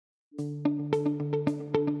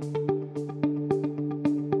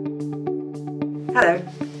Hello,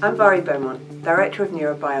 I'm Beaumont, Director of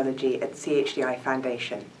Neurobiology at CHDI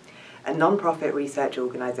Foundation, a non-profit research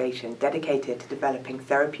organisation dedicated to developing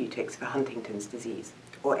therapeutics for Huntington's disease,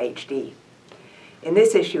 or HD. In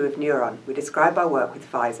this issue of Neuron, we describe our work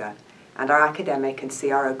with Pfizer and our academic and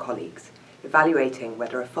CRO colleagues, evaluating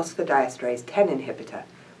whether a phosphodiesterase 10 inhibitor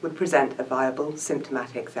would present a viable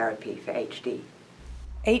symptomatic therapy for HD.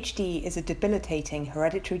 HD is a debilitating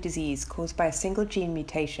hereditary disease caused by a single gene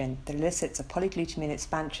mutation that elicits a polyglutamine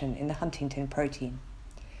expansion in the Huntington protein.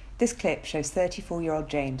 This clip shows 34-year-old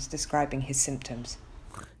James describing his symptoms.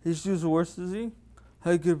 HD is the worst disease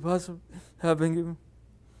I could possibly have been given.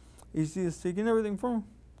 HD has taken everything from me.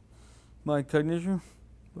 My cognition,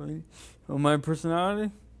 my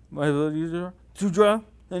personality, my ability to drive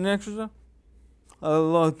and exercise.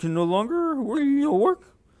 I can no longer work,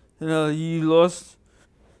 and you lost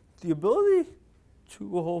the ability to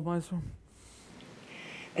hold myself.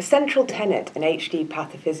 A central tenet in HD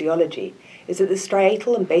pathophysiology is that the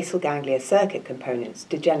striatal and basal ganglia circuit components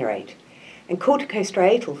degenerate, and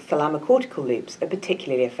corticostriatal thalamocortical loops are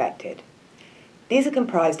particularly affected. These are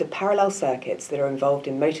comprised of parallel circuits that are involved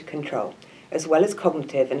in motor control, as well as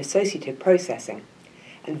cognitive and associative processing,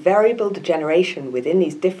 and variable degeneration within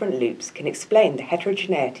these different loops can explain the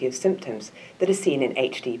heterogeneity of symptoms that are seen in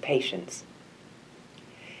HD patients.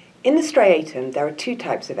 In the striatum, there are two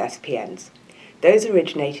types of SPNs, those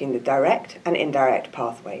originating the direct and indirect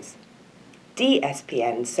pathways.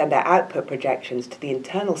 DSPNs send their output projections to the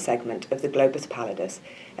internal segment of the globus pallidus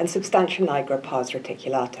and substantia nigra pars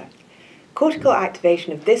reticulata. Cortical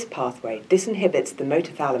activation of this pathway disinhibits the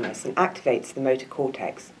motor thalamus and activates the motor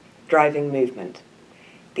cortex, driving movement.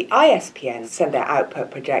 The ISPNs send their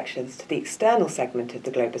output projections to the external segment of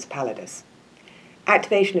the globus pallidus.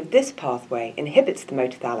 Activation of this pathway inhibits the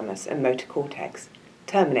motor thalamus and motor cortex,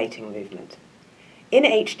 terminating movement. In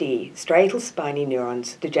HD, striatal spiny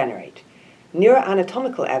neurons degenerate.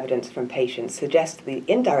 Neuroanatomical evidence from patients suggests the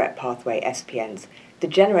indirect pathway SPNs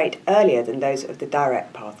degenerate earlier than those of the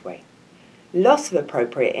direct pathway. Loss of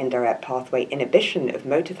appropriate indirect pathway inhibition of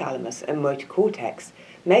motor thalamus and motor cortex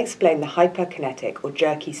may explain the hyperkinetic or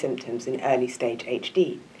jerky symptoms in early stage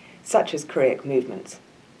HD, such as choreic movements.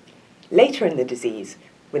 Later in the disease,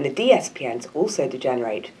 when the DSPNs also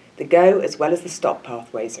degenerate, the go as well as the stop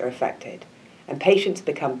pathways are affected, and patients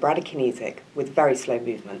become bradykinesic with very slow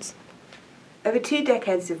movements. Over 2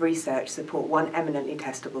 decades of research support one eminently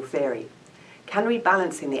testable theory. Can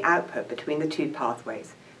rebalancing the output between the two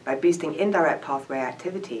pathways by boosting indirect pathway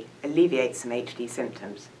activity alleviate some HD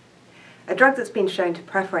symptoms? A drug that's been shown to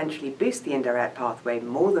preferentially boost the indirect pathway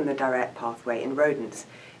more than the direct pathway in rodents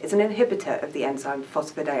is an inhibitor of the enzyme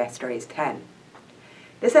phosphodiesterase 10.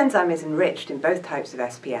 This enzyme is enriched in both types of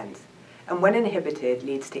SPNs, and when inhibited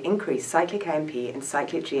leads to increased cyclic AMP and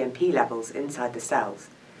cyclic GMP levels inside the cells,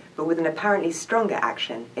 but with an apparently stronger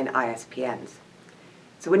action in ISPNs.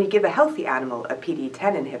 So when you give a healthy animal a PDE10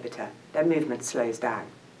 inhibitor, their movement slows down.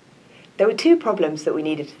 There were 2 problems that we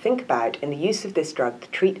needed to think about in the use of this drug to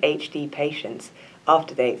treat HD patients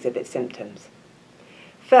after they exhibit symptoms.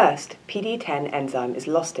 First, PDE10 enzyme is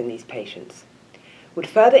lost in these patients. Would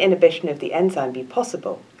further inhibition of the enzyme be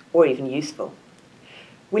possible, or even useful?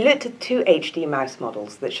 We looked at 2 HD mouse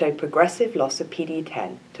models that showed progressive loss of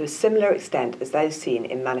PDE10 to a similar extent as those seen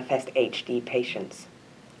in manifest HD patients.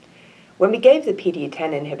 When we gave the PDE10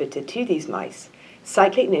 inhibitor to these mice,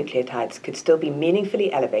 cyclic nucleotides could still be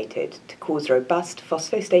meaningfully elevated to cause robust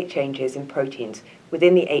phosphostate changes in proteins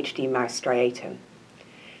within the HD mouse striatum.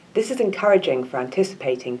 This is encouraging for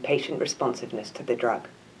anticipating patient responsiveness to the drug.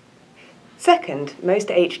 Second, most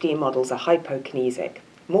HD models are hypokinesic,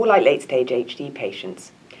 more like late-stage HD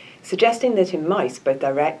patients, suggesting that in mice both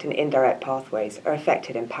direct and indirect pathways are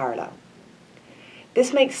affected in parallel.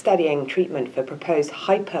 This makes studying treatment for proposed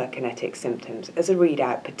hyperkinetic symptoms as a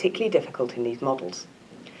readout particularly difficult in these models.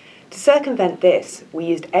 To circumvent this, we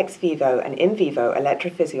used ex vivo and in vivo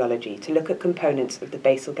electrophysiology to look at components of the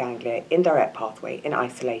basal ganglia indirect pathway in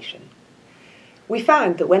isolation. We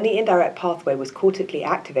found that when the indirect pathway was cortically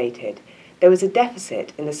activated, there was a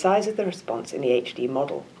deficit in the size of the response in the HD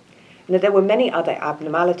model, and that there were many other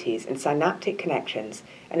abnormalities in synaptic connections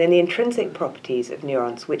and in the intrinsic properties of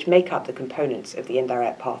neurons which make up the components of the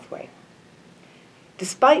indirect pathway.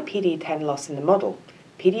 Despite PDE10 loss in the model,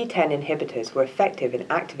 PDE10 inhibitors were effective in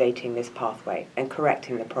activating this pathway and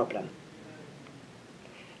correcting the problem.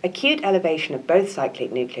 Acute elevation of both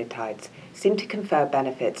cyclic nucleotides seemed to confer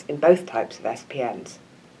benefits in both types of SPNs.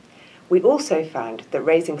 We also found that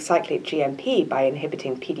raising cyclic GMP by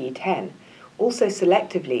inhibiting PDE10 also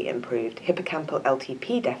selectively improved hippocampal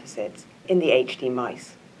LTP deficits in the HD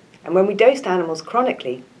mice. And when we dosed animals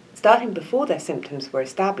chronically, starting before their symptoms were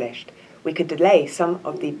established, we could delay some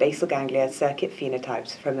of the basal ganglia circuit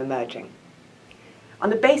phenotypes from emerging.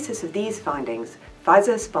 On the basis of these findings,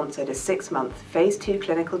 Pfizer sponsored a 6-month phase 2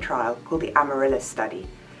 clinical trial called the Amaryllis study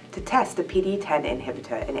to test a PDE10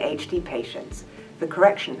 inhibitor in HD patients for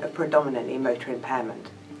correction of predominantly motor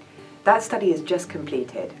impairment. That study is just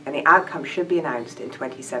completed, and the outcome should be announced in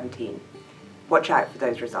 2017. Watch out for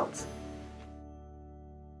those results.